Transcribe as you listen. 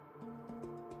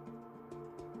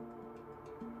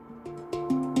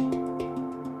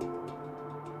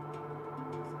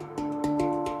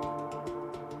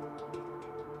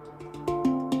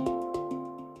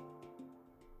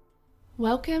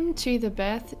Welcome to the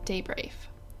Birth Debrief,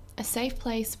 a safe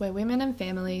place where women and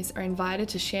families are invited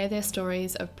to share their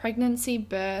stories of pregnancy,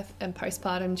 birth, and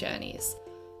postpartum journeys.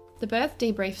 The Birth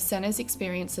Debrief centres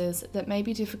experiences that may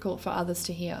be difficult for others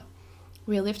to hear.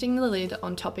 We are lifting the lid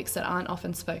on topics that aren't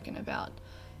often spoken about: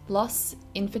 loss,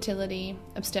 infertility,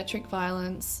 obstetric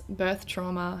violence, birth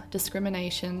trauma,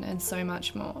 discrimination, and so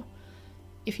much more.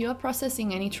 If you are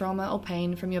processing any trauma or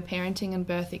pain from your parenting and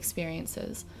birth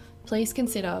experiences, please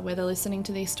consider whether listening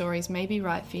to these stories may be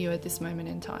right for you at this moment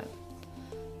in time.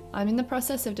 I'm in the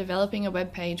process of developing a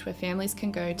webpage where families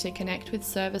can go to connect with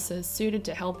services suited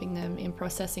to helping them in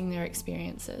processing their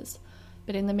experiences.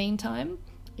 But in the meantime,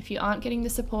 if you aren't getting the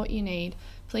support you need,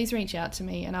 please reach out to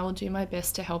me and I will do my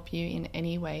best to help you in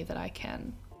any way that I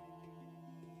can.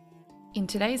 In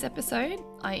today's episode,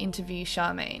 I interview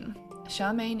Charmaine.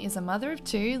 Charmaine is a mother of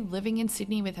two living in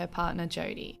Sydney with her partner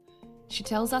Jodie. She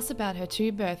tells us about her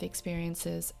two birth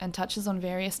experiences and touches on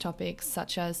various topics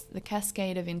such as the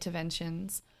cascade of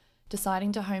interventions,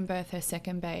 deciding to homebirth her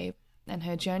second babe, and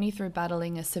her journey through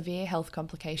battling a severe health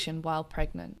complication while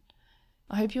pregnant.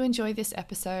 I hope you enjoy this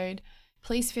episode.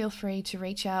 Please feel free to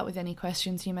reach out with any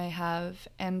questions you may have,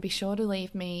 and be sure to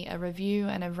leave me a review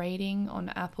and a rating on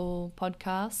Apple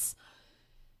Podcasts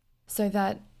so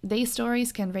that these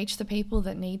stories can reach the people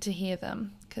that need to hear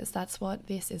them, because that's what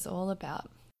this is all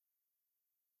about.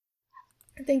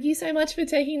 Thank you so much for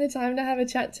taking the time to have a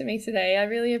chat to me today. I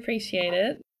really appreciate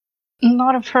it.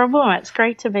 Not a problem. It's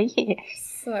great to be here.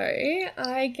 So,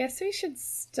 I guess we should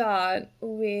start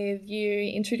with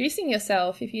you introducing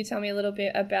yourself. If you tell me a little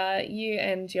bit about you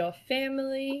and your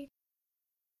family.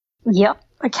 Yep.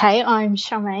 Okay, I'm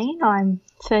Charmaine. I'm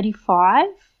 35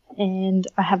 and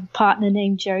I have a partner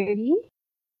named Jodie.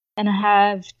 And I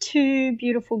have two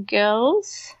beautiful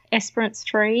girls, Esperance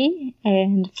 3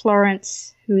 and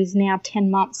Florence, who is now 10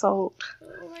 months old.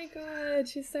 Oh my God,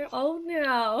 she's so old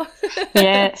now.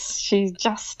 Yes, she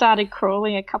just started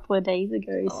crawling a couple of days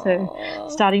ago, so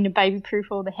starting to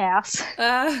baby-proof all the house.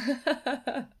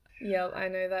 Yep, I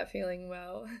know that feeling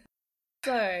well.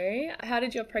 So, how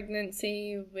did your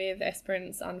pregnancy with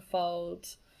Esperance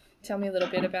unfold? Tell me a little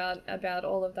bit about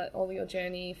all of that, all your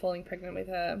journey falling pregnant with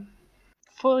her.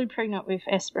 Falling pregnant with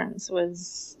Esperance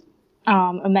was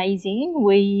amazing.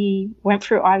 We went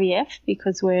through IVF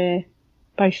because we're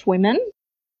both women,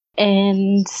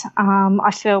 and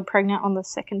I fell pregnant on the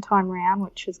second time round,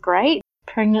 which was great.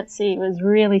 Pregnancy was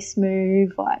really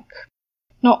smooth, like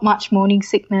not much morning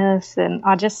sickness, and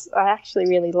I actually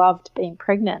really loved being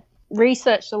pregnant.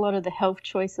 Researched a lot of the health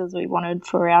choices we wanted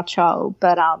for our child,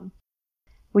 but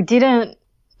we didn't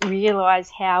realise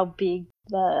how big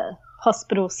the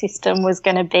hospital system was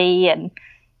going to be and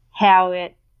how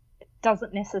it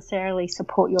doesn't necessarily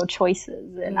support your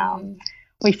choices. And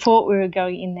we thought we were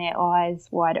going in there eyes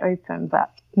wide open,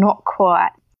 but not quite.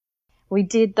 We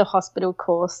did the hospital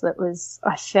course that was,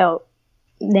 I felt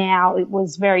now it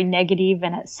was very negative,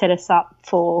 and it set us up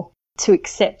to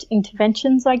accept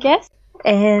interventions, I guess.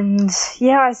 And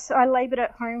yeah, I laboured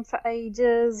at home for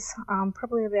ages,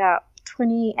 probably about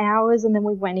 20 hours, and then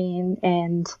we went in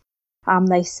and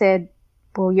they said,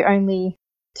 well, you're only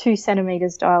 2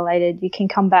 centimetres dilated. You can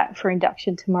come back for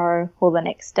induction tomorrow or the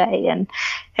next day. And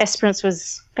Esperance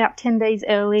was about 10 days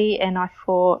early, and I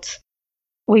thought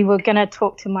we were going to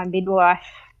talk to my midwife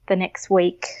the next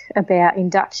week about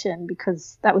induction,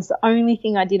 because that was the only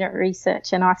thing I didn't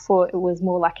research, and I thought it was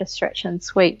more like a stretch and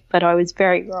sweep, but I was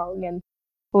very wrong. And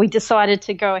we decided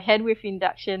to go ahead with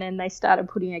induction, and they started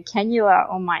putting a cannula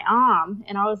on my arm,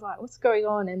 and I was like, what's going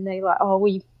on? And they're like, oh,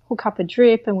 we hook up a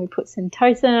drip and we put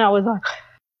Syntocin. And I was like,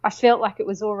 I felt like it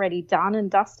was already done and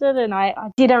dusted, and I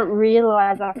didn't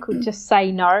realise I could just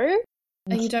say no.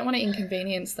 And you don't want to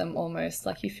inconvenience them almost,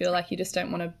 like you feel like you just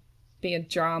don't want to be a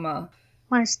drama.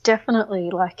 Most definitely.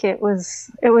 Like it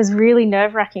was really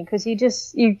nerve-wracking, because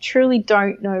you truly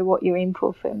don't know what you're in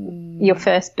for your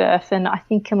first birth. And I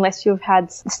think unless you've had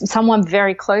someone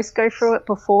very close go through it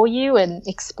before you and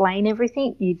explain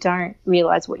everything, you don't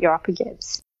realise what you're up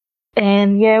against.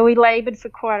 And yeah, we laboured for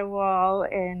quite a while,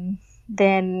 and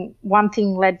then one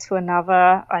thing led to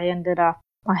another. I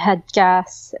had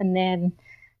gas, and then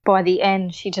by the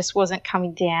end she just wasn't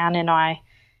coming down, and I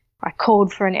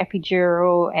called for an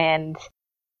epidural, and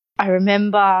I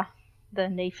remember the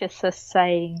anaesthetist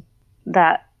saying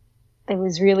that there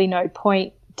was really no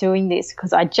point doing this,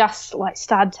 because I just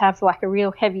started to have a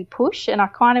real heavy push, and I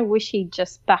kind of wish he'd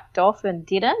just backed off and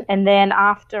didn't. And then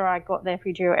after I got the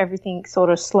epidural, everything sort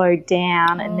of slowed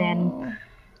down, and then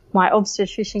my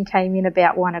obstetrician came in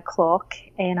about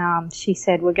 1:00, and she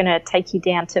said, we're going to take you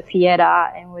down to theatre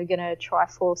and we're going to try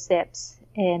forceps,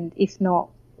 and if not,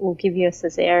 we'll give you a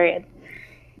cesarean.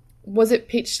 Was it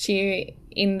pitched to you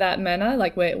in that manner,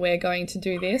 like we're going to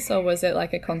do this, or was it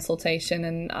like a consultation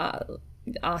and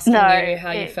asking you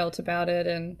how you felt about it?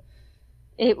 And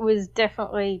it was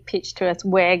definitely pitched to us,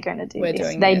 we're going to do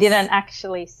this. They didn't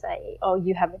actually say, oh,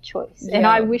 you have a choice. Yeah. And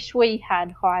I wish we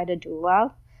had hired a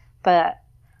doula, but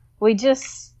we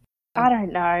just, I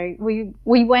don't know, we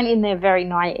went in there very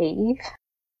naive.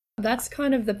 That's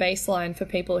kind of the baseline for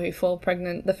people who fall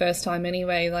pregnant the first time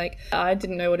anyway. Like, I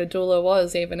didn't know what a doula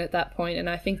was even at that point, and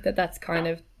I think that's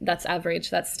average,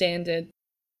 that's standard.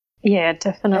 Yeah,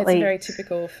 definitely. It's a very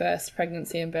typical first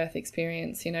pregnancy and birth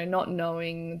experience, you know, not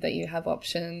knowing that you have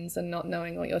options and not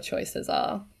knowing what your choices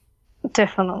are.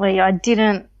 Definitely. I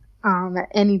didn't at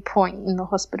any point in the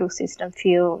hospital system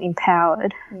feel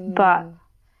empowered, but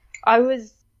I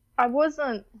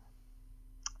wasn't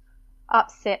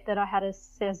upset that I had a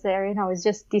cesarean. I was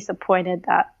just disappointed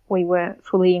that we weren't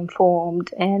fully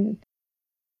informed, and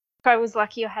I was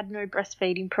lucky I had no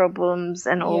breastfeeding problems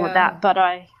and all of that, but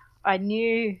I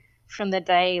knew from the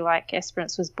day like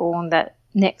Esperance was born that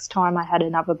next time I had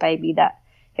another baby that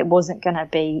it wasn't going to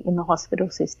be in the hospital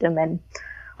system. And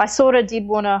I sort of did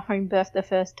want a home birth the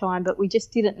first time, but we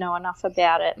just didn't know enough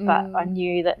about it. But I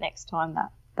knew that next time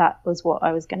that was what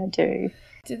I was going to do.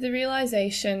 Did the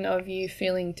realisation of you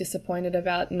feeling disappointed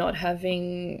about not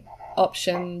having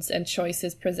options and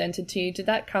choices presented to you, did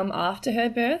that come after her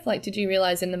birth? Like, did you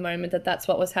realise in the moment that that's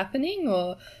what was happening,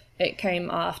 or it came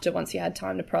after, once you had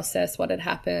time to process what had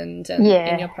happened and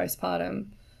in your postpartum?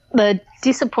 The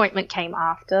disappointment came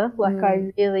after. Like,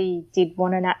 I really did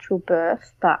want a natural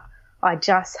birth, but I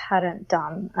just hadn't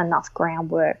done enough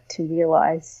groundwork to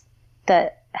realise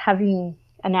that having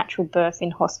a natural birth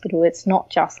in hospital, it's not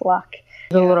just luck.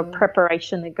 There's a lot of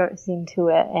preparation that goes into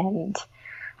it, and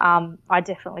I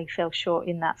definitely fell short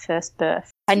in that first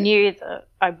birth. I knew that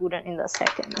I wouldn't in the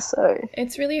second. So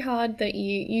it's really hard that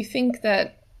you think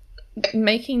that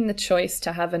making the choice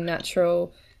to have a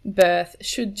natural birth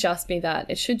should just be that.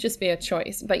 It should just be a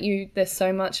choice, but there's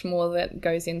so much more that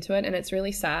goes into it, and it's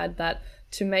really sad that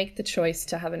to make the choice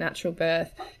to have a natural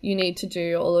birth, you need to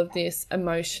do all of this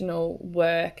emotional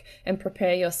work and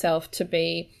prepare yourself to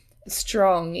be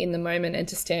strong in the moment and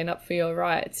to stand up for your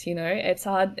rights. You know, it's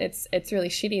hard. It's really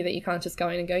shitty that you can't just go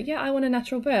in and go, yeah, I want a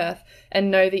natural birth,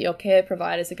 and know that your care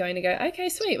providers are going to go, okay,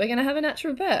 sweet, we're going to have a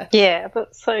natural birth. Yeah,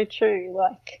 that's so true.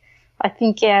 Like, I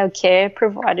think our care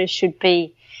providers should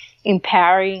be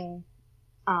empowering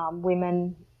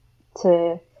women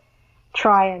to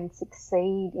try and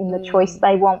succeed in the choice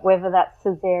they want, whether that's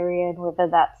cesarean, whether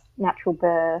that's natural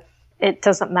birth. It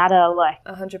doesn't matter. Like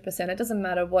 100%. It doesn't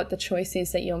matter what the choice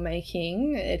is that you're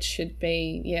making. It should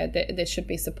be, there should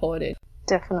be supported.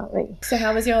 Definitely. So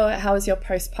how was your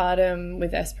postpartum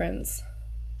with Esperance?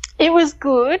 It was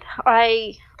good.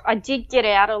 I did get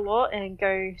out a lot and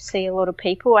go see a lot of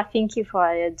people. I think if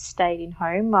I had stayed in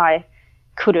home, I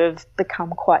could have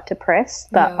become quite depressed,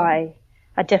 but I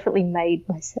definitely made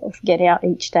myself get out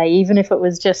each day, even if it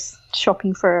was just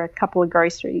shopping for a couple of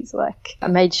groceries. Like, I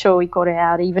made sure we got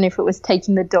out, even if it was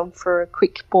taking the dog for a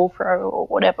quick ball throw or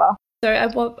whatever. So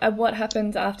at what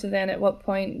happened after then? At what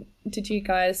point did you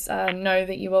guys know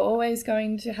that you were always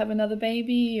going to have another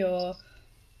baby, or?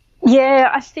 Yeah,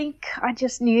 I think I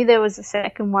just knew there was a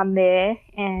second one there,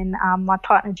 and my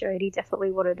partner Jodie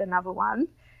definitely wanted another one.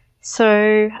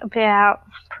 So about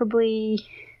probably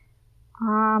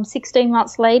 16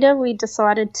 months later, we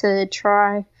decided to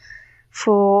try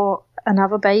for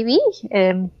another baby,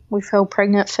 and we fell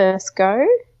pregnant first go,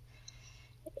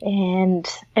 and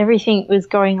everything was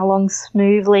going along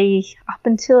smoothly up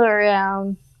until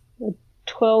around the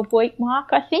 12-week mark,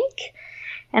 I think.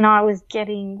 And I was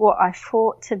getting what I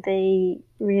thought to be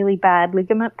really bad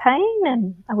ligament pain,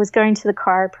 and I was going to the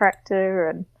chiropractor,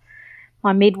 and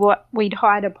my midwife, we'd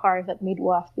hired a private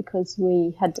midwife because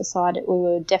we had decided we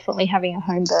were definitely having a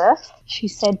home birth. She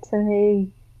said to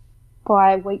me,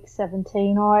 by week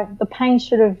 17, the pain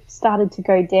should have started to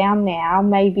go down now.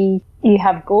 Maybe you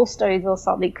have gallstones or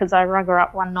something, because I rung her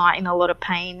up one night in a lot of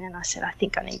pain, and I said, I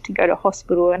think I need to go to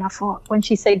hospital. And I thought, when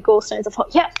she said gallstones, I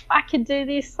thought, yeah, I can do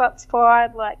this. That's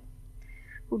fine. Like,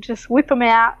 we'll just whip them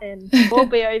out and we'll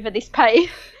be over this pain.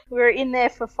 We were in there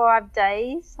for 5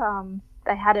 days.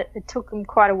 They had it. It took them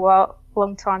quite a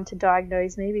long time to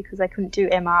diagnose me because they couldn't do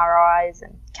MRIs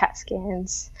and CAT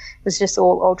scans. It was just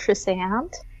all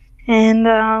ultrasound. And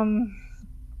on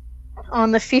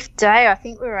the 5th day, I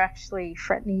think we were actually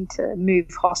threatening to move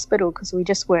hospital because we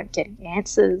just weren't getting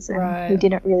answers, and we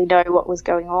didn't really know what was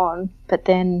going on. But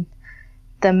then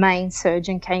the main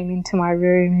surgeon came into my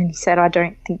room and he said, I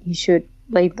don't think you should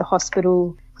leave the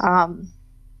hospital.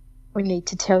 We need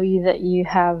to tell you that you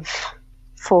have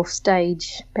 4th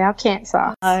stage bowel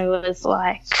cancer. I was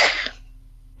like,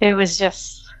 it was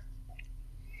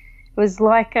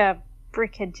like a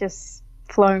brick had just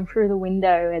flown through the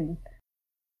window and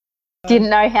didn't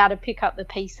know how to pick up the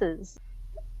pieces.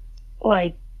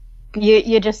 Like,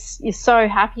 you're so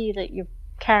happy that you're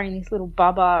carrying this little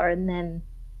bubba, and then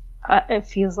it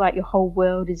feels like your whole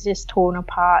world is just torn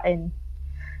apart. And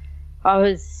I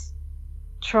was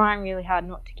trying really hard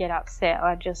not to get upset.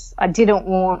 I didn't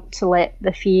want to let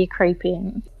the fear creep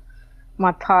in.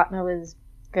 My partner was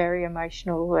very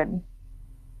emotional, and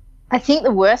I think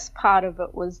the worst part of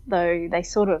it was, though, they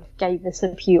sort of gave us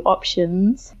a few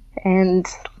options and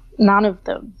none of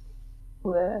them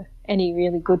were any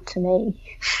really good to me.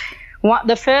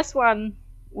 The first one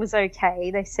was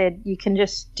okay. They said you can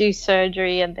just do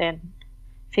surgery and then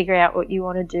figure out what you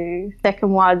want to do.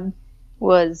 Second one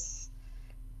was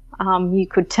you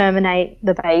could terminate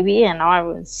the baby, and I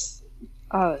was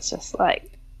just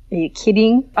like, are you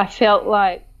kidding? I felt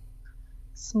like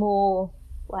small,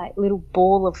 like little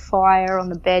ball of fire on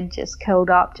the bed, just curled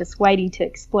up, just waiting to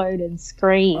explode and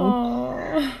scream.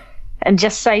 Oh. And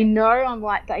just say no. I'm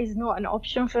like, that is not an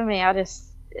option for me. I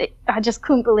just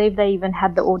couldn't believe they even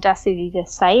had the audacity to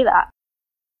say that.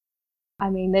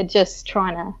 I mean, they're just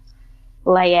trying to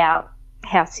lay out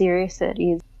how serious it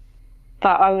is.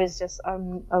 But I was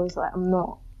like, I'm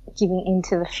not giving in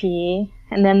to the fear.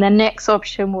 And then the next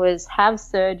option was have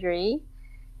surgery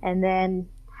and then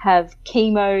have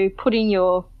chemo put in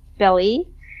your belly,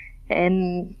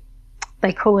 and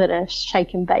they call it a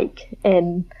shake and bake,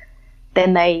 and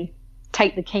then they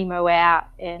take the chemo out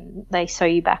and they sew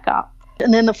you back up.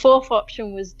 And then the fourth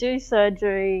option was do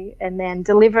surgery and then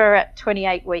deliver at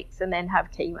 28 weeks and then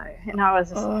have chemo. And I was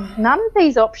just like, none of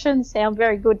these options sound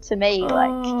very good to me.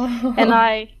 And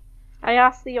I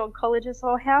asked the oncologist,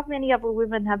 how many other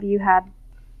women have you had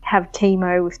have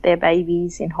chemo with their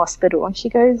babies in hospital? And she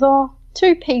goes,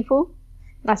 2 people.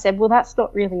 And I said, well, that's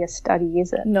not really a study,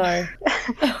 is it? No.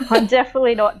 I'm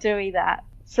definitely not doing that.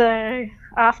 So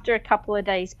after a couple of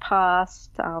days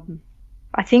passed,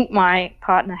 I think my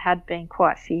partner had been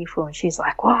quite fearful, and she's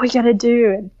like, what are we going to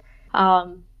do?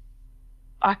 And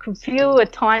I could feel a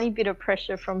tiny bit of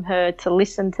pressure from her to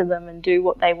listen to them and do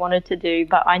what they wanted to do,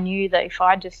 but I knew that if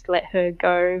I just let her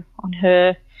go on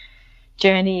her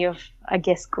journey of, I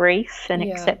guess, grief and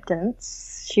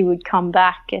acceptance, she would come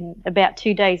back. And about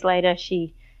 2 days later,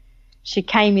 she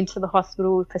came into the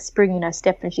hospital with a spring in her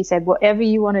step, and she said, whatever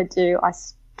you want to do, I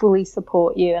fully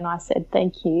support you. And I said,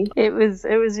 thank you. It was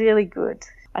really good.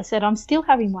 I said, I'm still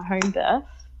having my home birth.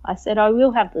 I said, I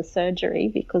will have the surgery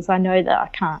because I know that I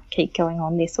can't keep going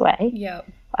on this way. Yeah.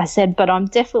 I said, but I'm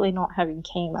definitely not having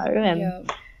chemo,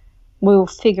 and we'll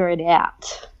figure it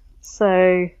out.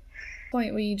 So,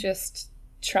 point were you just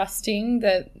trusting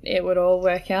that it would all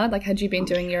work out? Like, had you been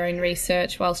doing your own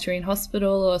research whilst you're in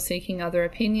hospital or seeking other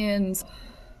opinions?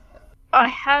 I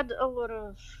had a lot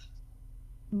of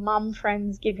mum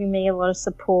friends giving me a lot of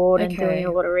support and doing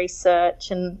a lot of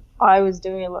research, and I was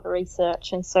doing a lot of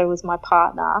research, and so was my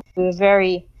partner. We were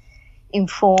very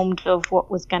informed of what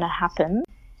was going to happen,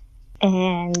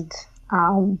 and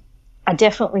I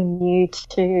definitely knew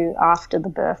too after the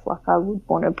birth, like, I would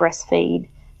want to breastfeed.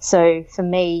 So for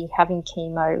me, having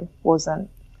chemo wasn't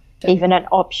even an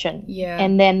option. Yeah.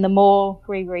 And then the more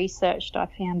we researched, I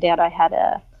found out I had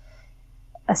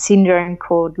a syndrome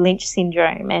called Lynch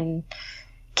syndrome, and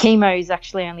chemo is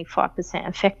actually only 5%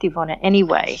 effective on it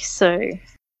anyway. So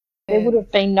there would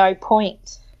have been no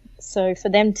point. So for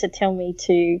them to tell me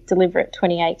to deliver at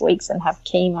 28 weeks and have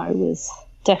chemo was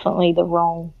definitely the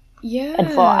wrong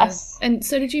advice. And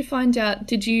so did you find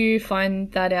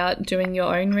that out doing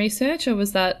your own research, or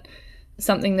was that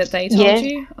something that they told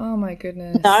you? Oh my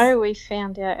goodness. No, we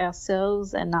found out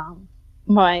ourselves, and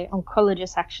my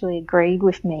oncologist actually agreed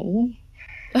with me.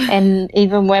 And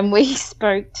even when we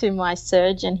spoke to my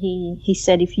surgeon, he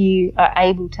said, if you are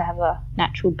able to have a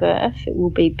natural birth, it will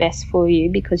be best for you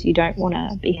because you don't want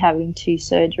to be having 2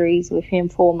 surgeries within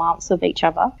 4 months of each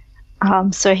other.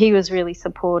 So he was really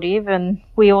supportive, and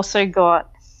we also got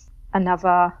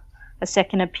a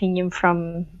second opinion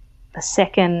from a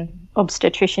second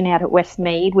obstetrician out at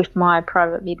Westmead with my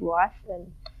private midwife, and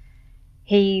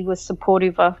he was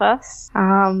supportive of us.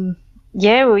 I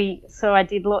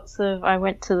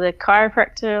went to the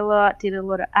chiropractor a lot, did a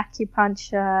lot of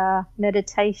acupuncture,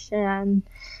 meditation,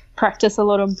 practiced a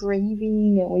lot of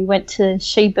breathing, and we went to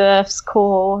She Births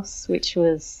course, which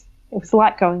was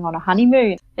like going on a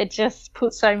honeymoon. It just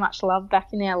put so much love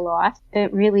back in our life.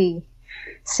 It really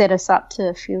set us up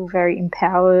to feel very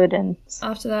empowered. And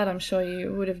after that, I'm sure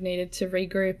you would have needed to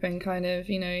regroup and kind of,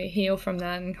 heal from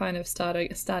that and kind of start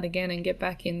again and get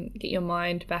your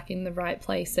mind back in the right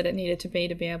place that it needed to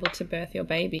be able to birth your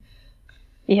baby.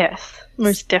 Yes,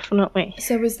 most definitely.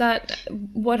 So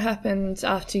what happened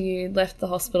after you left the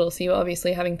hospital? So you were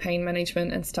obviously having pain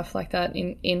management and stuff like that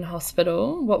in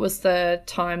hospital. What was the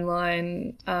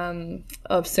timeline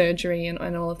of surgery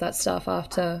and all of that stuff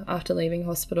after leaving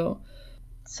hospital?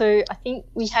 So I think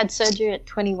we had surgery at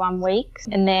 21 weeks,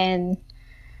 and then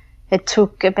it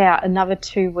took about another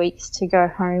 2 weeks to go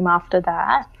home after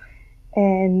that.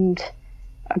 And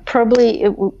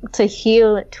to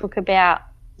heal, it took about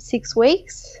 6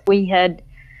 weeks. We had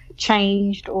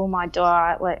changed all my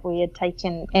diet. Like, we had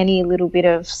taken any little bit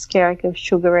of skerrick of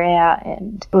sugar out,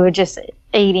 and we were just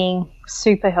eating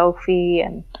super healthy.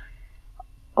 And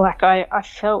like, I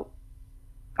felt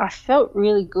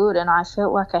really good, and I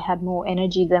felt like I had more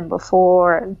energy than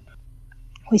before. And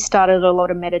we started a lot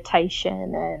of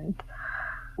meditation and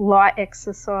light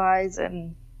exercise,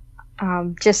 and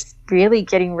just really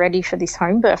getting ready for this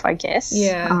home birth, I guess.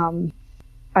 Yeah.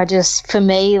 For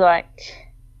me, like,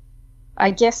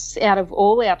 I guess out of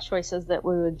all our choices that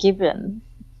we were given,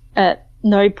 at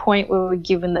no point were we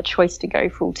given the choice to go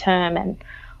full term, and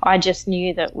I just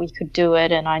knew that we could do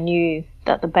it, and I knew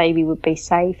that the baby would be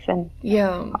safe, and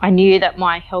I knew that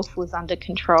my health was under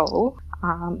control.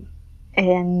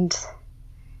 And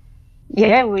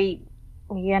yeah, we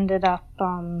ended up,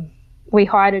 we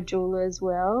hired a doula as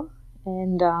well,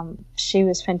 and she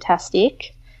was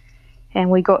fantastic. And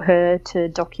we got her to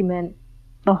document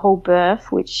the whole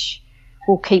birth, which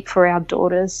we'll keep for our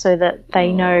daughters so that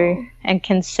they know and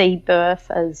can see birth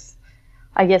as,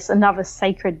 I guess, another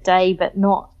sacred day, but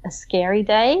not a scary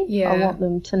day. Yeah. I want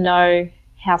them to know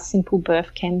how simple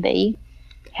birth can be,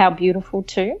 how beautiful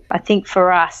too. I think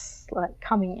for us, like,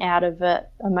 coming out of it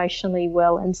emotionally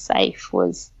well and safe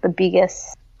was the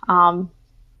biggest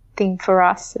thing for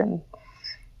us,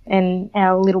 and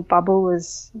our little bubble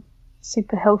was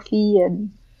super healthy.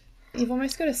 And you've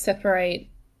almost got to separate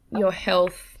your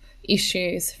health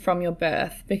issues from your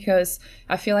birth, because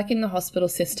I feel like in the hospital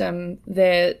system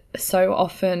they're so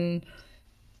often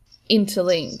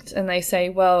interlinked, and they say,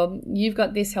 well, you've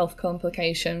got this health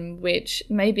complication which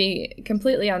may be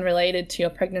completely unrelated to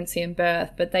your pregnancy and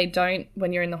birth, but they don't,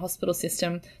 when you're in the hospital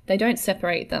system, they don't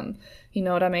separate them. You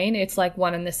know what I mean? It's like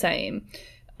one and the same.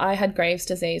 I had Graves'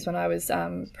 disease when I was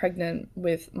pregnant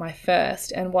with my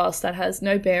first, and whilst that has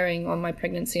no bearing on my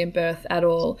pregnancy and birth at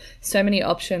all, so many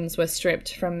options were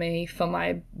stripped from me for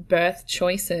my birth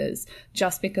choices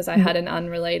just because I had an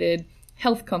unrelated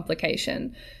health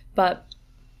complication. But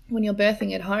when you're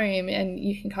birthing at home and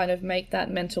you can kind of make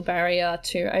that mental barrier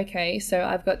to, okay, so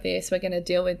I've got this, we're going to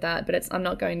deal with that, but I'm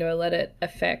not going to let it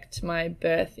affect my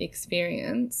birth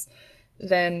experience,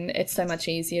 then it's so much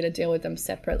easier to deal with them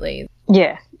separately.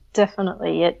 Yeah,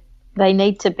 definitely. They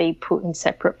need to be put in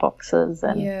separate boxes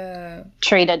and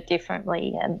treated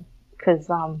differently, and because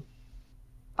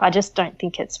I just don't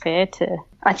think it's fair to.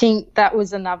 I think that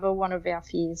was another one of our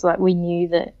fears. Like, we knew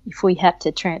that if we had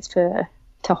to transfer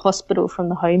to hospital from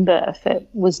the home birth, it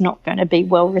was not going to be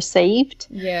well received.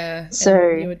 Yeah, so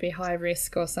you would be high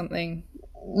risk or something.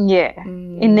 Yeah,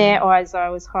 in their eyes I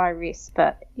was high risk,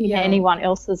 but in anyone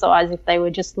else's eyes, if they were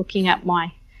just looking at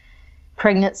my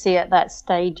pregnancy at that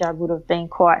stage, I would have been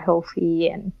quite healthy,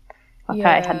 and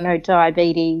I had no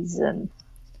diabetes, and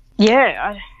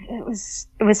it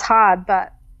was hard.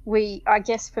 But I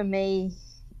guess for me,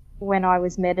 when I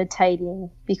was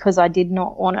meditating, because I did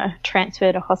not want to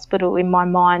transfer to hospital, in my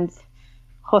mind,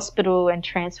 hospital and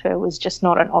transfer was just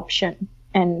not an option,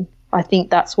 and I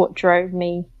think that's what drove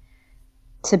me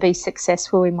to be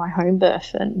successful in my home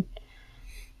birth, and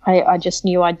I just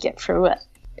knew I'd get through it.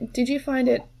 Did you find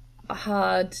it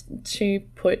hard to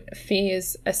put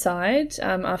fears aside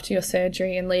after your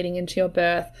surgery and leading into your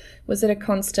birth? Was it a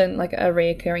constant, like a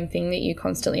reoccurring thing that you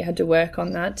constantly had to work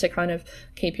on that to kind of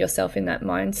keep yourself in that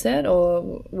mindset,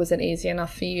 or was it easy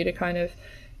enough for you to kind of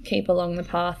keep along the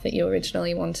path that you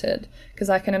originally wanted?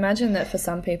 Because I can imagine that for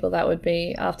some people that would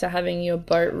be, after having your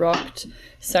boat rocked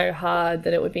so hard,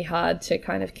 that it would be hard to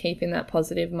kind of keep in that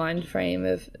positive mind frame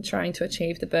of trying to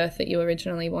achieve the birth that you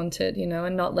originally wanted,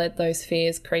 and not let those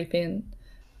fears creep in.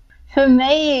 For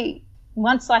me,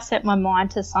 once I set my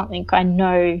mind to something, I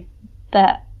know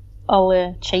that I'll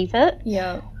achieve it.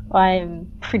 Yeah.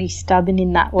 I'm pretty stubborn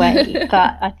in that way.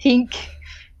 But I think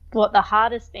what the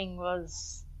hardest thing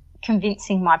was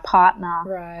convincing my partner,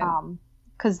 right?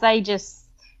 Because they just,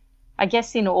 I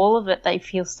guess in all of it, they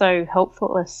feel so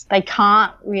helpless. They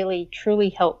can't really truly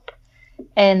help,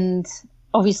 and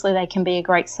obviously they can be a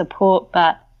great support,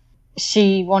 but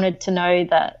she wanted to know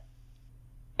that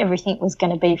everything was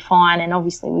going to be fine, and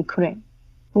obviously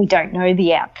we don't know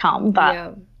the outcome,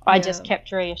 but I just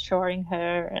kept reassuring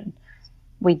her, and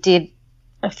we did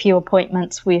a few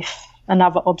appointments with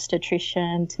another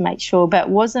obstetrician to make sure, but it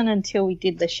wasn't until we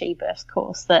did the she birth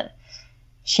course that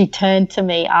she turned to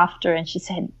me after and she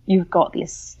said, "You've got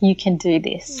this. You can do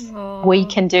this. Aww. We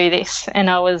can do this." And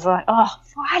I was like, "Oh,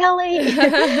 finally."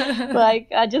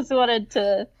 Like, I just wanted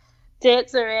to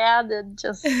dance around and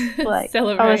just like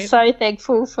celebrate. I was so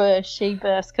thankful for she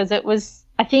births, because it was,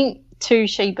 I think,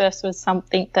 she births was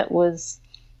something that was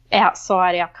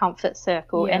outside our comfort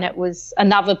circle, and it was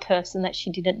another person that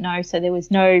she didn't know, so there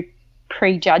was no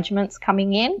prejudgments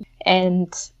coming in,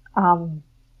 and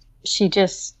she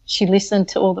listened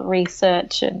to all the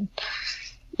research, and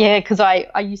because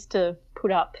I used to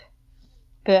put up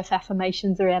birth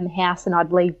affirmations around the house, and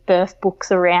I'd leave birth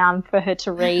books around for her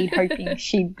to read, hoping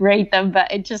she'd read them,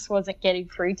 but it just wasn't getting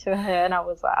through to her, and I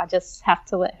was like, I just have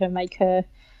to let her make her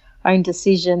own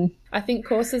decision. I think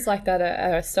courses like that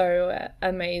are so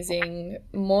amazing,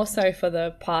 more so for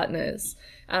the partners,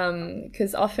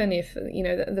 because often if, you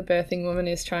know, the birthing woman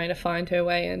is trying to find her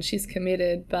way and she's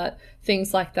committed, but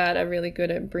things like that are really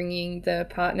good at bringing the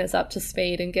partners up to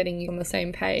speed and getting you on the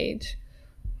same page.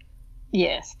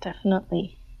 Yes,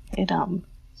 definitely. It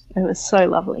was so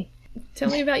lovely. Tell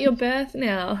me about your birth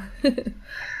now.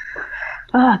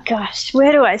 Oh gosh,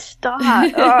 where do I start?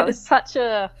 It was such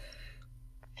a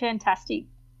fantastic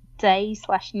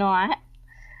day/night.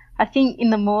 I think in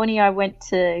the morning I went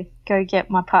to go get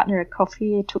my partner a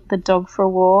coffee. I took the dog for a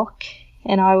walk,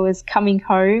 and I was coming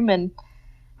home, and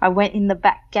I went in the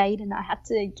back gate, and I had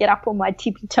to get up on my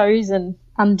tippy toes and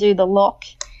undo the lock.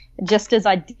 Just as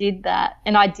I did that,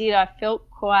 and I felt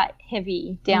quite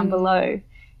heavy down below,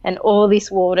 and all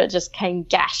this water just came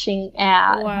gashing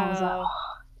out. Wow. And I was like, oh.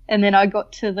 And then I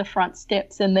got to the front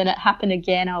steps, and then it happened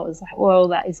again. I was like, well,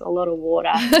 that is a lot of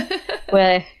water.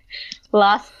 Where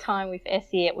last time with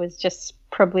Essie, it was just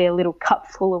probably a little cup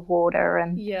full of water,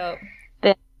 and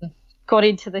then got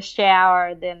into the shower,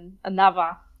 and then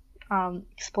another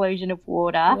explosion of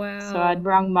water. Wow. So I'd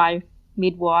rung my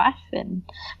midwife,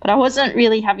 but I wasn't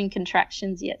really having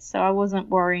contractions yet, so I wasn't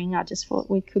worrying. I just thought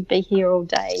we could be here all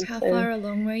day. How far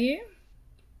along were you?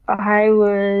 I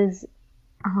was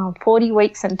 40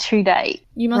 weeks and 2 days.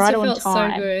 You must have felt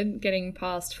so good getting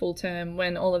past full term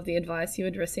when all of the advice you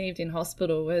had received in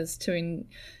hospital was to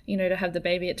have the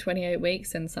baby at 28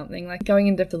 weeks and something. Like, going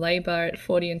into the labour at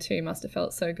 40 and 2 must have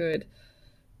felt so good.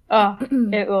 Oh,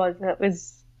 it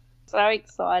was so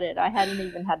excited. I hadn't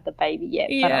even had the baby yet,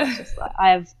 but I was just like,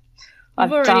 I've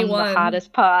done the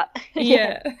hardest part.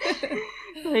 Yeah.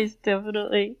 Most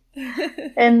definitely.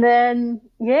 And then,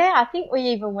 I think we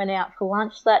even went out for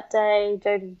lunch that day.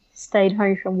 Jodie stayed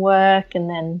home from work, and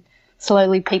then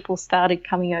slowly people started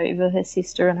coming over, her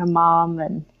sister and her mum,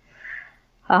 and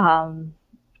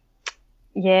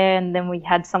and then we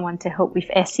had someone to help with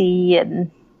Essie.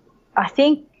 And I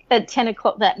think at 10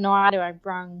 o'clock that night I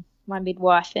rang my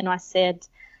midwife and I said,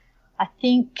 I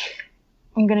think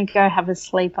I'm going to go have a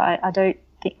sleep. I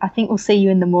think we'll see you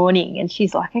in the morning. And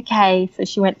she's like, okay. So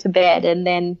she went to bed, and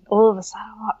then all of a sudden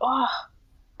I'm like, oh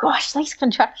gosh, these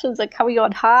contractions are coming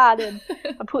on hard. And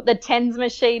I put the TENS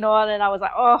machine on, and I was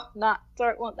like, oh no,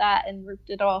 don't want that, and ripped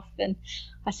it off. And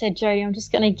I said, Jodie, I'm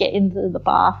just going to get into the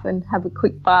bath and have a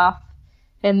quick bath.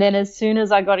 And then as soon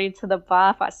as I got into the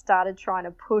bath, I started trying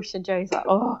to push, and Jodie's like,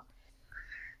 oh.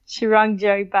 She rang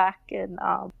Joe back, and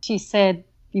she said,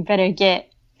 you better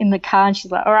get in the car. And she's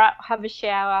like, all right, I'll have a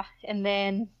shower. And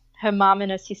then her mum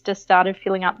and her sister started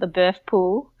filling up the birth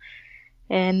pool.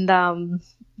 And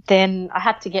then I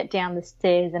had to get down the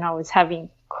stairs, and I was having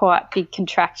quite big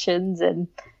contractions. And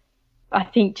I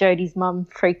think Jodie's mum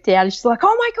freaked out. And she's like,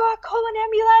 oh, my God, call an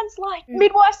ambulance. Like,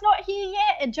 midwife's not here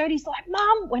yet. And Jodie's like,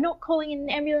 Mum, we're not calling an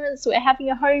ambulance. We're having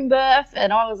a home birth.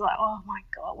 And I was like, oh, my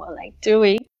God, what are they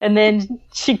doing? And then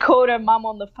she called her mum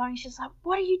on the phone. She's like,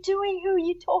 what are you doing? Who are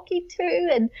you talking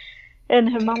to? And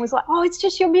her mum was like, oh, it's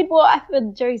just your midwife.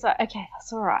 And Jodie's like, okay,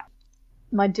 that's all right.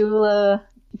 My doula,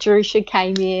 Jerusha,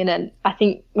 came in, and I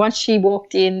think once she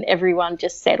walked in, everyone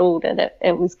just settled, and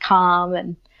it was calm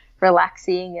and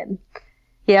relaxing. And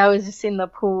I was just in the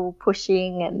pool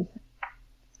pushing, and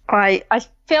I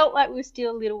felt like we were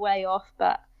still a little way off,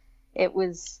 but it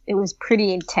was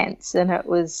pretty intense, and it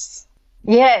was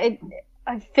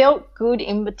I felt good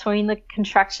in between the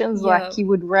contractions. Like you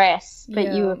would rest,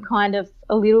 but you were kind of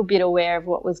a little bit aware of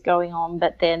what was going on,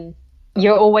 but then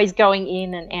you're always going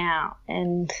in and out,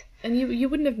 and you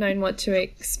wouldn't have known what to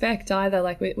expect either,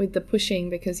 like with the pushing,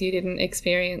 because you didn't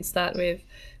experience that with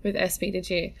with Espy, did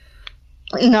you?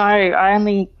 No, I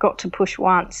only got to push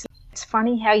once. It's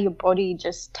funny how your body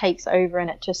just takes over and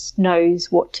it just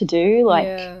knows what to do.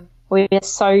 Like, we're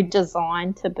so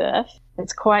designed to birth.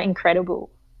 It's quite incredible.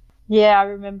 Yeah, I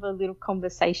remember little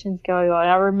conversations going on.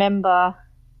 I remember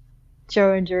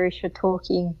Joe and Jerusha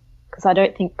talking, because I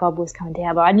don't think Bob was coming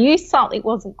down, but I knew something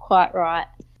wasn't quite right.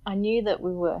 I knew that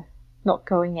we were not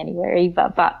going anywhere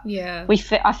either, but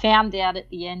I found out at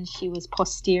the end she was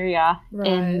posterior,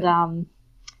 and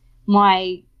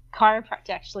my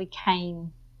chiropractor actually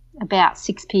came about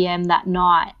 6 p.m. that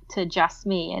night to adjust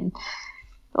me, and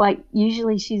like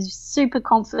usually she's super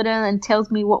confident and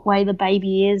tells me what way the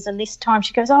baby is, and this time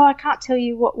she goes, oh, I can't tell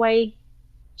you what way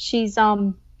she's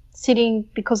sitting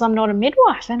because I'm not a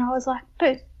midwife. And I was like,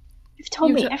 but you've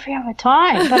told me every other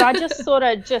time. But I just sort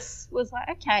of just was like,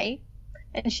 okay.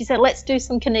 And she said, let's do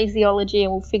some kinesiology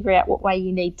and we'll figure out what way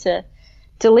you need to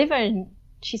deliver. And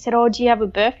she said, oh, do you have a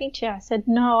birthing chair? I said,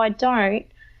 no, I don't.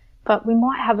 But we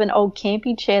might have an old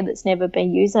camping chair that's never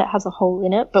been used. It has a hole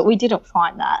in it, but we didn't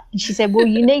find that. And she said, well,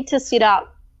 you need to sit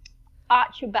up,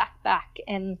 arch your back,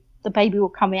 and the baby will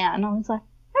come out. And I was like,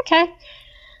 okay.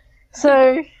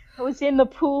 So I was in the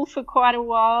pool for quite a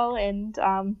while, and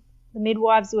the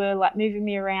midwives were, like, moving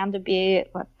me around a bit,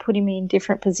 like putting me in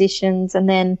different positions. And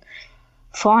then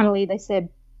finally they said,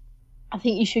 I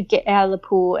think you should get out of the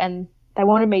pool, and they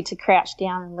wanted me to crouch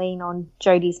down and lean on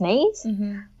Jodie's knees.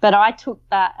 Mm-hmm. But I took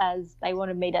that as they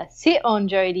wanted me to sit on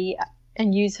Jodie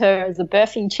and use her as a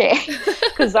birthing chair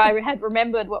because I had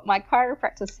remembered what my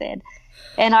chiropractor said.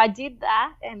 And I did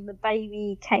that, and the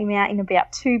baby came out in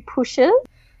about 2 pushes.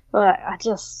 But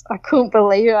I couldn't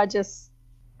believe it.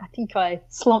 I think I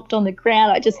slumped on the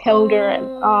ground. I just held her,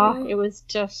 and it was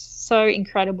just so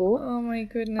incredible. Oh, my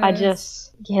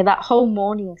goodness. That whole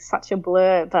morning, such a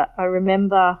blur. But I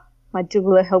remember my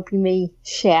doula helping me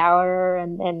shower,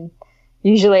 and then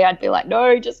usually I'd be like,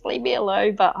 no, just leave me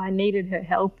alone. But I needed her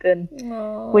help, and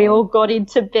we all got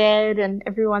into bed and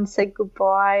everyone said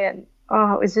goodbye. And,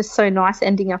 it was just so nice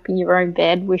ending up in your own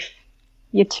bed with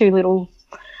your 2 little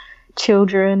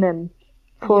children and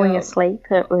falling asleep.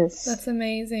 That's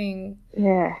amazing.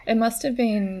 Yeah. It must have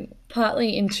been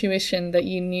partly intuition that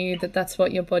you knew that that's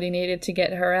what your body needed to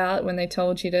get her out when they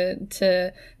told you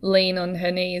to lean on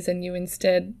her knees, and you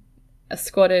instead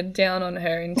squatted down on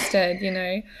her instead, you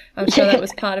know. I'm sure that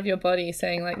was part of your body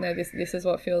saying, like, no, this is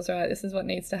what feels right, this is what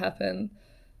needs to happen.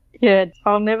 Yeah,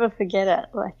 I'll never forget it.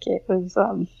 Like, it was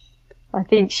I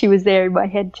think she was there in my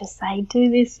head just saying, do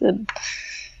this.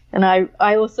 And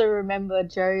I also remember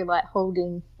Joe, like,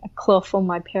 holding a cloth on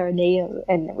my perineum,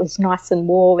 and it was nice and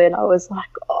warm, and I was like,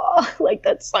 oh, like,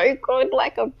 that's so good.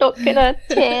 Like, I'm not going to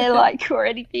tear, like, or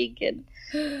anything. And,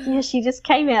 yeah, she just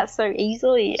came out so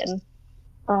easily. And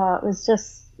it was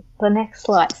just the next,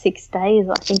 like, 6 days,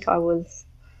 I think I was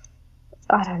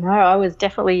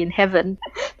definitely in heaven.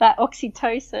 That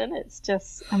oxytocin, it's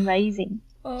just amazing.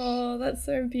 Oh, that's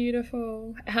so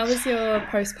beautiful. How was your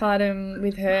postpartum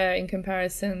with her in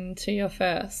comparison to your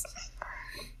first?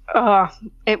 Oh,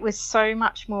 it was so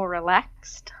much more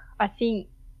relaxed. I think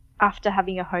after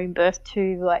having a home birth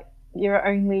too, like,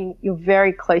 your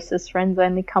very closest friends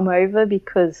only come over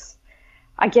because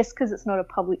it's not a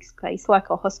public space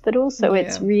like a hospital. So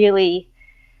it's really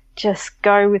just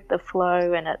go with the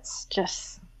flow, and it's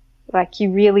just like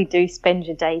you really do spend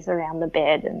your days around the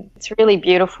bed, and it's really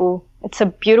beautiful. It's a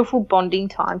beautiful bonding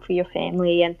time for your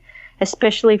family, and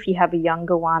especially if you have a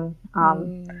younger one.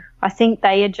 I think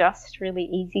they adjust really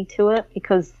easy to it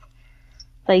because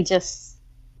they just,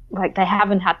 like, they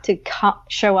haven't had to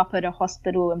show up at a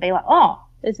hospital and be like, oh,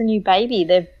 there's a new baby.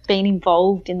 They've been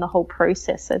involved in the whole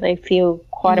process, so they feel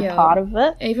quite a part of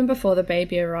it. Even before the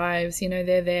baby arrives, you know,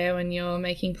 they're there when you're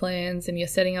making plans and you're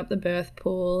setting up the birth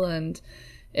pool, and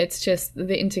it's just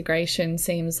the integration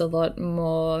seems a lot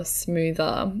more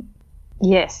smoother.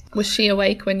 Yes. Was she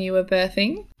awake when you were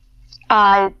birthing?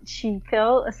 She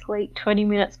fell asleep 20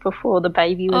 minutes before the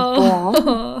baby was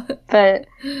born. But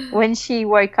when she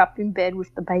woke up in bed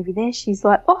with the baby there, she's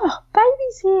like, oh,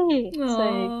 baby's here.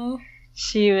 So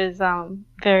she was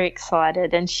very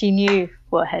excited, and she knew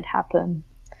what had happened.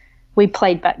 We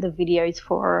played back the videos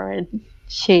for her, and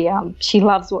she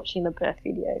loves watching the birth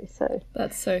videos. So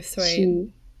that's so sweet.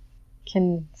 She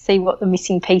can see what the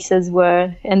missing pieces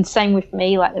were, and same with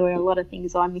me. Like, there were a lot of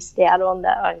things I missed out on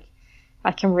that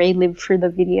I can relive through the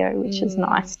video, which is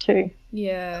nice too.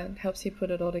 Yeah, it helps you put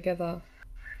it all together.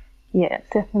 Yeah,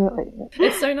 definitely.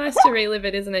 It's so nice to relive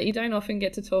it, isn't it? You don't often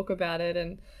get to talk about it,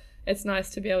 and it's nice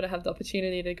to be able to have the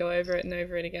opportunity to go over it and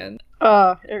over it again.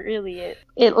 Oh, it really is.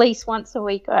 At least once a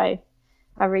week I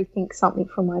I rethink something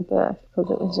from my birth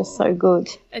because it was just so good.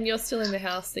 And you're still in the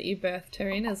house that you birthed her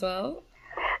in as well?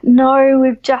 No,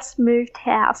 we've just moved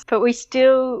house, but we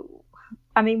still,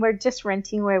 I mean, we're just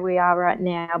renting where we are right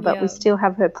now, but we still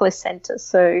have her placenta.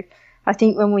 So I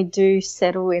think when we do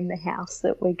settle in the house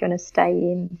that we're going to stay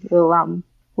in, we'll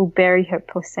bury her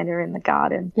placenta in the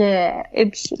garden. Yeah,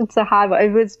 it's a hard one.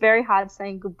 It was very hard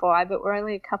saying goodbye, but we're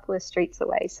only a couple of streets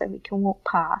away, so we can walk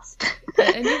past.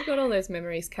 And you've got all those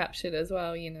memories captured as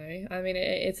well, you know. I mean,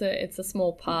 it's a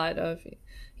small part of,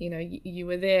 you know, you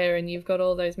were there and you've got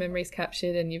all those memories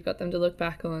captured and you've got them to look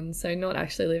back on. So not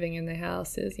actually living in the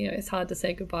house is, you know, it's hard to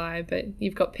say goodbye, but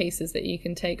you've got pieces that you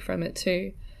can take from it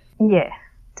too. Yeah,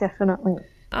 definitely.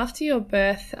 After your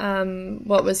birth,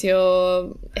 what was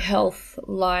your health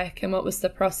like, and what was the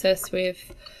process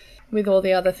with all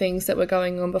the other things that were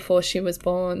going on before she was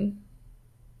born?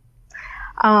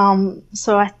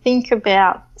 So I think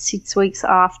about 6 weeks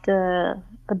after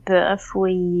the birth,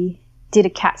 we did a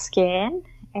CAT scan,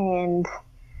 and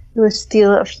there was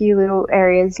still a few little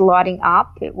areas lighting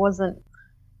up. It wasn't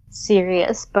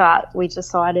serious, but we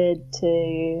decided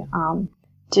to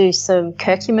do some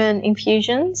curcumin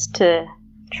infusions to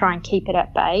try and keep it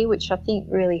at bay, which I think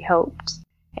really helped.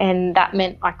 And that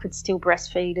meant I could still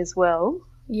breastfeed as well.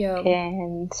 Yeah.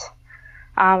 And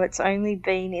it's only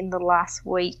been in the last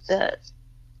week that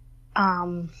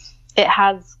it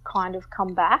has kind of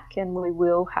come back, and we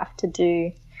will have to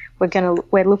do,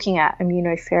 we're looking at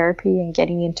immunotherapy and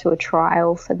getting into a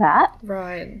trial for that.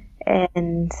 Right.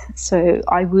 And so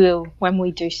I will, when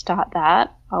we do start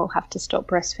that, I'll have to stop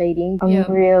breastfeeding.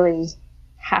 I'm really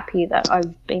happy that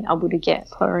I've been able to get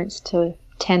Clarence to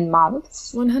 10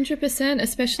 months. 100%,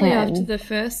 especially after the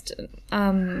first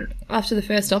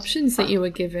options that you were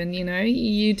given. You know,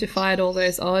 you defied all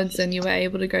those odds and you were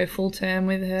able to go full term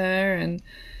with her and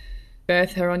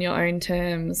birth her on your own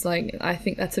terms. Like, I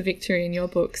think that's a victory in your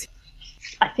books.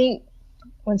 I think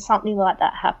when something like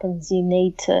that happens,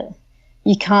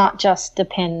 you can't just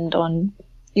depend on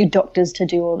your doctors to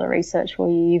do all the research for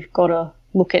you. You've got to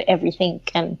look at everything,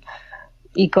 and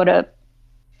you've got to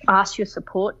ask your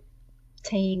support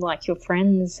team, like your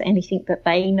friends, anything that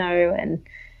they know, and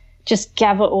just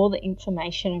gather all the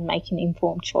information and make an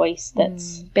informed choice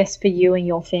that's best for you and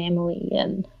your family.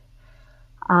 And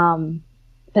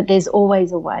but there's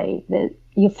always a way. That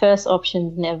your first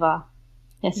option's never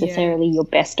necessarily your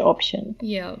best option.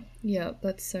 Yeah,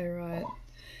 that's so right.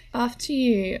 After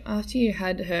you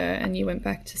had her and you went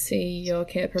back to see your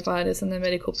care providers and the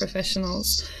medical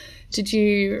professionals, did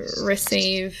you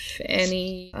receive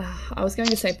any, I was going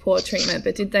to say poor treatment,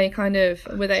 but did they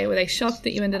were they shocked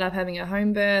that you ended up having a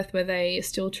home birth? Were they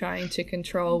still trying to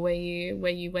control where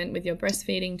you went with your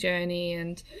breastfeeding journey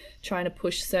and trying to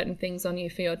push certain things on you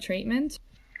for your treatment?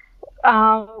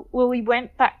 Well, we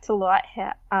went back to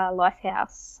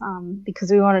Lifehouse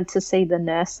because we wanted to see the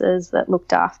nurses that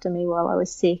looked after me while I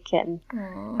was sick, and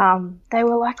they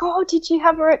were like, "Oh, did you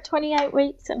have her at 28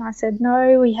 weeks?" And I said,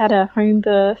 "No, we had a home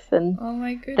birth." And oh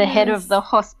my goodness, the head of the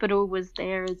hospital was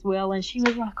there as well, and she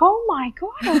was like, "Oh my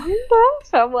God, a home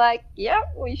birth?" I'm like,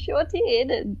 "Yep, we sure did."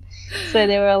 And so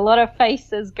there were a lot of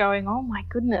faces going, "Oh my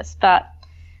goodness," but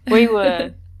we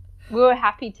were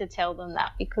happy to tell them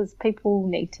that, because people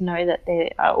need to know that there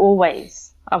are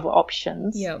always other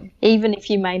options. Yeah. Even if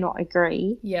you may not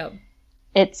agree. Yeah.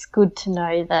 It's good to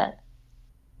know that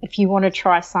if you want to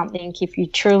try something, if you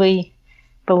truly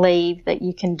believe that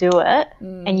you can do it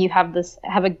and you have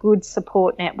a good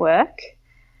support network,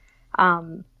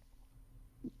 the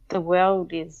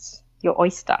world is your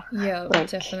oyster. Yeah,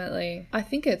 definitely. I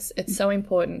think it's so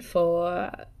important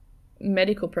for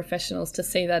medical professionals to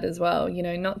see that as well, you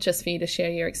know, not just for you to share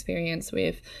your experience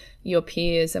with your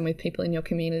peers and with people in your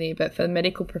community, but for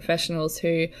medical professionals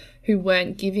who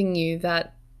weren't giving you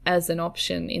that as an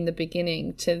option in the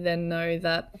beginning, to then know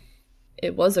that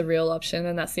it was a real option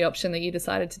and that's the option that you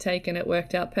decided to take and it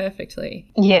worked out perfectly.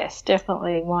 Yes,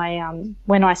 definitely.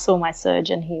 When I saw my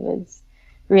surgeon, he was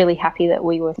really happy that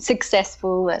we were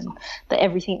successful and that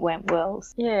everything went well.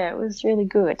 Yeah, it was really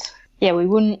good. Yeah, we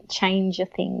wouldn't change a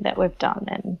thing that we've done,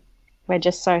 and we're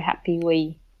just so happy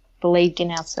we believed in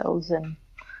ourselves and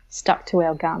stuck to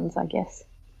our guns, I guess.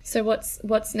 So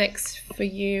what's next for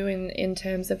you in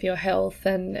terms of your health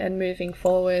and moving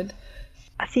forward?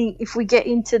 I think if we get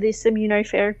into this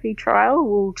immunotherapy trial,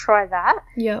 we'll try that.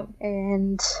 Yeah.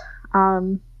 And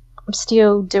I'm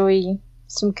still doing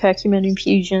some curcumin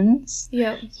infusions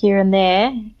here and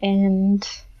there, and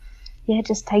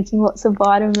just taking lots of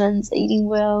vitamins, eating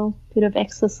well, bit of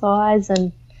exercise,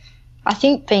 and I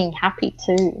think being happy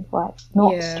too, like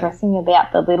not stressing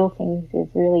about the little things is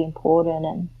really important,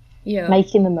 and Yeah.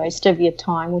 making the most of your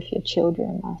time with your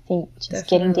children. I think just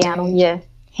Definitely. getting down on your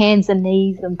hands and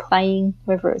knees and playing,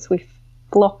 whether it's with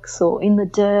blocks or in the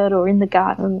dirt or in the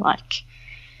garden, like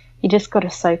you just got to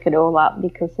soak it all up,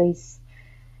 because these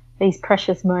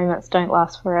precious moments don't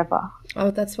last forever. Oh,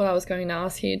 that's what I was going to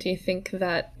ask you. Do you think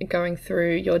that going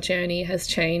through your journey has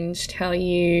changed how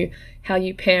you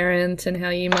parent and how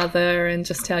you mother and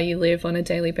just how you live on a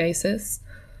daily basis?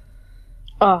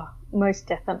 Oh, most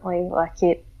definitely. Like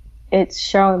it's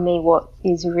showing me what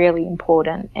is really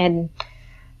important. And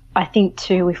I think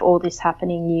too, with all this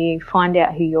happening, you find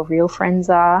out who your real friends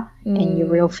are and your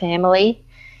real family.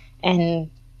 And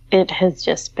it has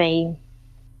just been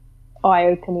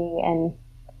eye-opening, and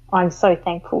I'm so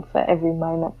thankful for every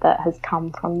moment that has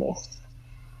come from this.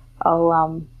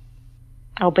 I'll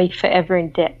be forever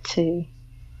in debt to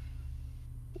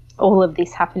all of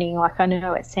this happening. Like, I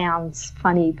know it sounds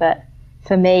funny, but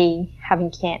for me,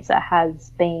 having cancer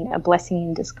has been a blessing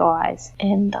in disguise.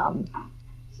 And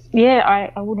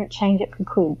I wouldn't change it for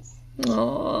quids.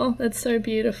 Oh, that's so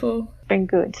beautiful. It's been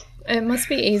good. It must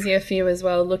be easier for you as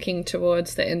well, looking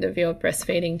towards the end of your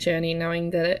breastfeeding journey, knowing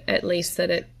that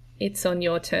it's on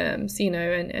your terms, you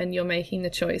know, and you're making the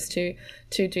choice to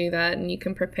do that, and you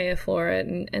can prepare for it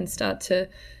and start to,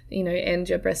 you know, end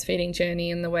your breastfeeding journey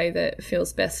in the way that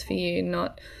feels best for you,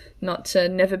 not to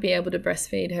never be able to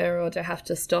breastfeed her or to have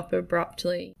to stop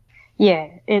abruptly. Yeah,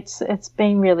 it's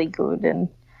been really good. And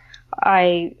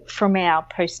from our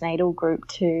postnatal group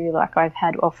too, like I've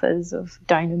had offers of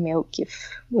donor milk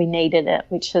if we needed it,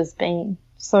 which has been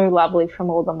so lovely from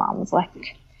all the mums. Like,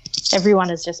 everyone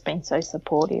has just been so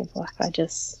supportive.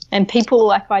 And people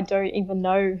like I don't even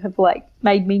know have like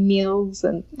made me meals,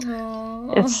 and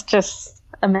it's just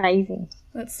amazing.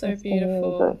 That's so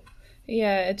beautiful. Really,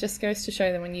 yeah, it just goes to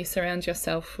show that when you surround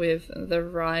yourself with the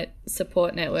right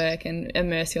support network and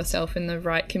immerse yourself in the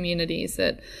right communities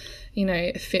that, you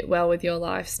know, fit well with your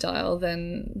lifestyle,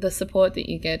 then the support that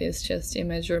you get is just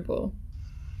immeasurable.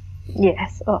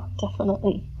 Yes, oh,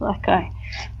 definitely. Like I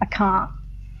can't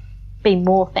be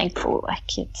more thankful.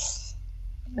 Like it's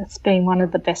been one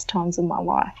of the best times of my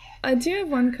life. I do have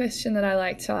one question that I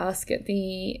like to ask at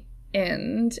the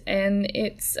end, and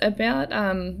it's about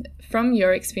from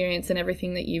your experience and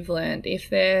everything that you've learned, if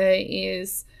there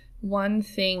is one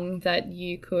thing that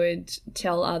you could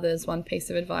tell others, one piece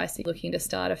of advice looking to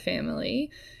start a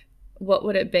family, what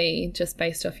would it be, just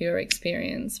based off your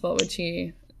experience?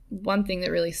 One thing that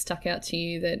really stuck out to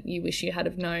you that you wish you had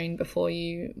have known before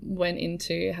you went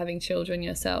into having children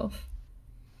yourself?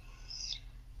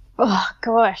 Oh,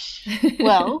 gosh.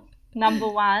 Well, number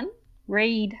one,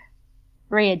 read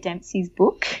Rhea Dempsey's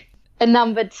book. And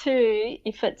number two,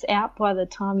 if it's out by the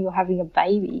time you're having a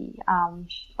baby,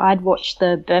 I'd watch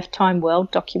the Birth Time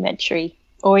World documentary,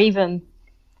 or even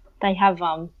they have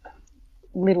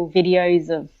little videos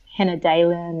of Hannah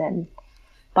Dalen and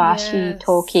Barshi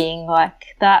talking.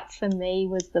 Like, that for me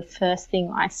was the first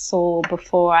thing I saw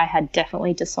before I had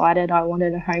definitely decided I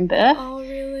wanted a home birth. Oh,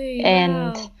 really?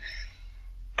 And wow.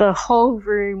 The whole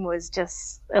room was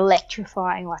just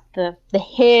electrifying. Like the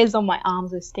hairs on my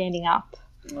arms were standing up.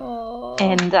 Oh.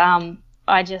 And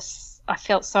I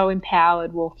felt so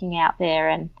empowered walking out there,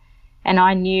 and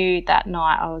I knew that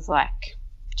night, I was like,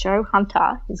 Jo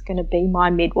Hunter is going to be my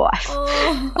midwife.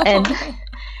 Oh.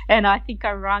 And I think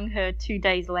I rang her 2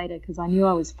 days later because I knew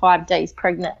I was 5 days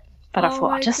pregnant. But I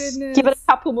thought, I'll just give it a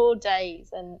couple more days,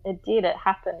 and it did. It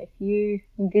happened. If you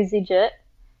envisage it,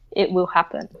 it will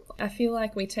happen. I feel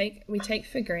like we take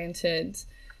for granted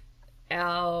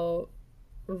our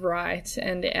right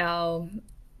and our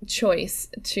choice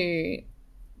to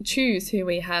choose who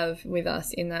we have with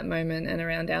us in that moment and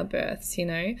around our births, you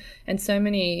know. And so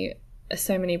many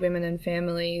women and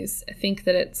families think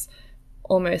that it's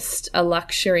almost a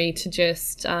luxury to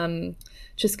just go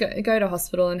to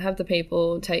hospital and have the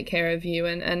people take care of you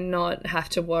and not have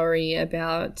to worry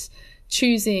about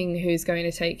choosing who's going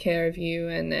to take care of you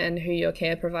and who your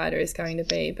care provider is going to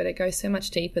be. But it goes so much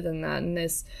deeper than that, and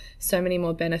there's so many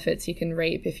more benefits you can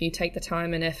reap if you take the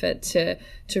time and effort to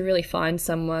really find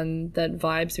someone that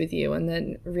vibes with you and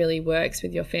that really works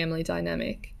with your family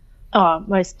dynamic. Oh,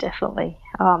 most definitely.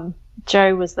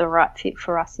 Jo was the right fit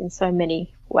for us in so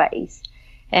many ways,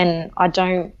 and I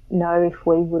don't know if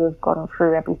we would have gotten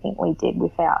through everything we did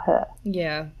without her.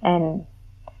 Yeah. And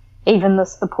even the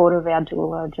support of our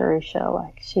doula, Jerusha,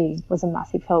 like, she was a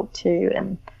massive help too.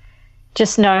 And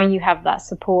just knowing you have that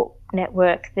support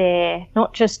network there,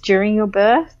 not just during your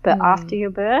birth, but after your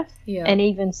birth. Yeah. And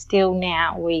even still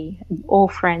now, we all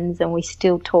friends and we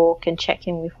still talk and check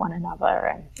in with one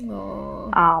another.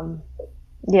 And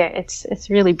yeah, it's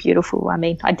really beautiful. I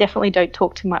mean, I definitely don't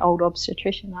talk to my old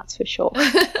obstetrician, that's for sure.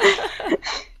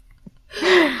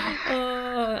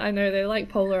 Oh, I know, they're like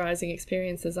polarizing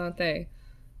experiences, aren't they?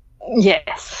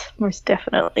 Yes, most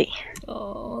definitely.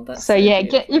 Oh, that's so yeah,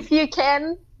 beautiful. if you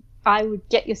can, I would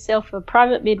get yourself a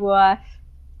private midwife,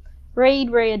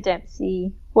 read Rhea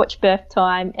Dempsey, watch Birth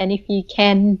Time, and if you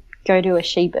can, go to a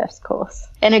she births course.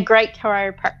 And a great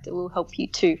chiropractor will help you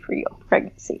too for your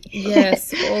pregnancy.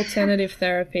 Yes, alternative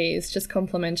therapy is just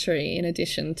complementary in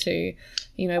addition to,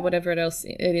 whatever else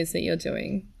it is that you're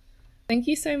doing. Thank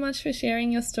you so much for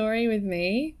sharing your story with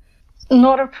me.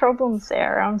 Not a problem,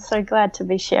 Sarah. I'm so glad to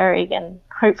be sharing, and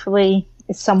hopefully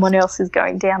if someone else is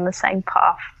going down the same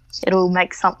path, it'll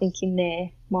make something in their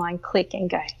mind click and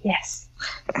go, yes,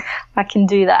 I can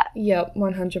do that. Yep,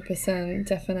 100%,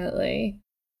 definitely.